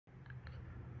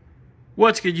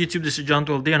What's good, YouTube? This is John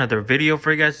 12D. Another video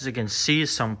for you guys. As you can see,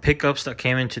 some pickups that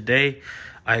came in today.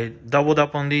 I doubled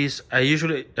up on these. I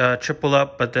usually triple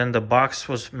up, but then the box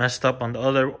was messed up on the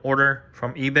other order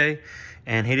from eBay,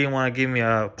 and he didn't want to give me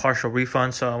a partial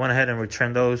refund, so I went ahead and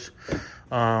returned those.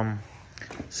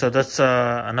 So that's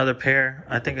another pair.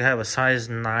 I think I have a size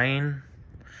 9,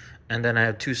 and then I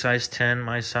have two size 10,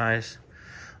 my size.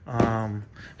 And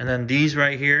then these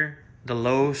right here, the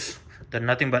lows, the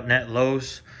Nothing But Net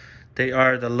lows. They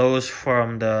are the lows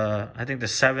from the, I think the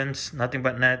 7s, Nothing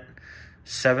But Net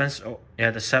 7s. Oh,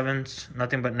 yeah, the 7s,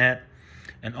 Nothing But Net.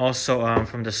 And also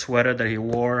from the sweater that he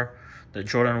wore, that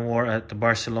Jordan wore at the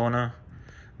Barcelona.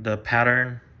 The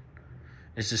pattern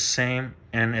is the same,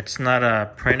 and it's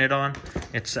not printed on.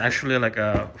 It's actually like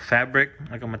a fabric,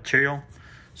 like a material.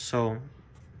 So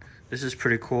this is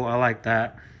pretty cool. I like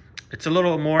that. It's a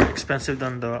little more expensive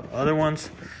than the other ones.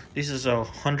 This is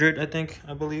 100,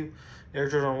 I believe. Air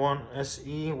Jordan 1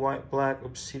 SE, white, black,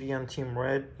 obsidian, team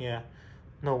red. Yeah,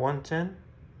 no, 110.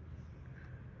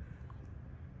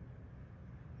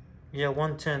 Yeah,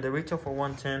 110. They retail for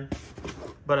 110.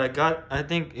 But I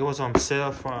think it was on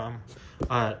sale from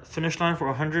Finish Line for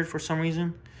 100 for some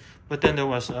reason. But then there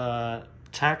was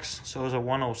tax, so it was a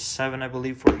 107, I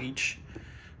believe, for each.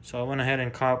 So I went ahead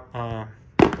and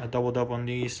I doubled up on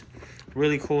these.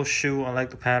 Really cool shoe. I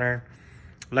like the pattern.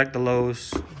 I like the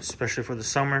lows, especially for the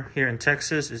summer. Here in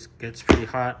Texas, it gets pretty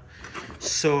hot,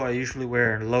 so I usually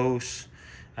wear lows.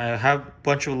 I have a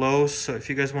bunch of lows, so if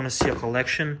you guys want to see a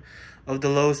collection of the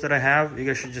lows that I have, you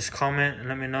guys should just comment and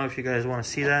let me know if you guys want to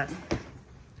see that.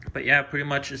 But yeah, pretty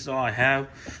much is all I have.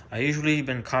 I usually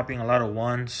been copying a lot of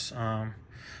ones. I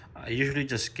usually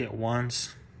just get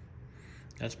ones.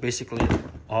 That's basically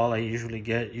all I usually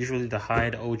get. Usually the high,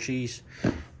 the OGs.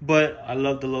 But I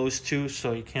love the lows too,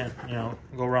 so you can't,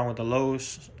 go wrong with the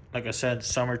lows. Like I said,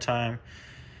 summertime.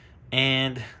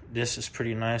 And this is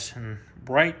pretty nice and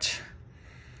bright.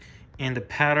 And the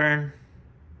pattern,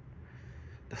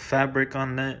 the fabric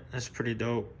on it is pretty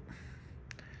dope.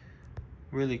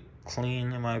 Really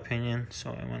clean in my opinion,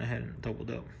 so I went ahead and doubled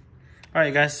up.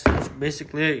 Alright guys, that's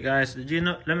basically it guys.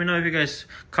 Let me know if you guys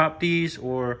cop these,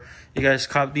 or you guys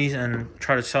cop these and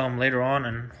try to sell them later on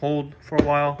and hold for a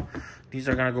while. These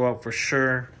are gonna go up for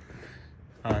sure.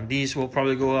 These will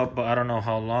probably go up, but I don't know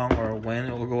how long or when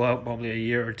it will go up. Probably a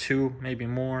year or two, maybe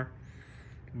more.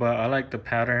 But I like the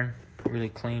pattern, really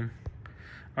clean.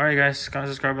 Alright guys, comment,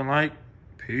 subscribe, and like.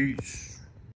 Peace.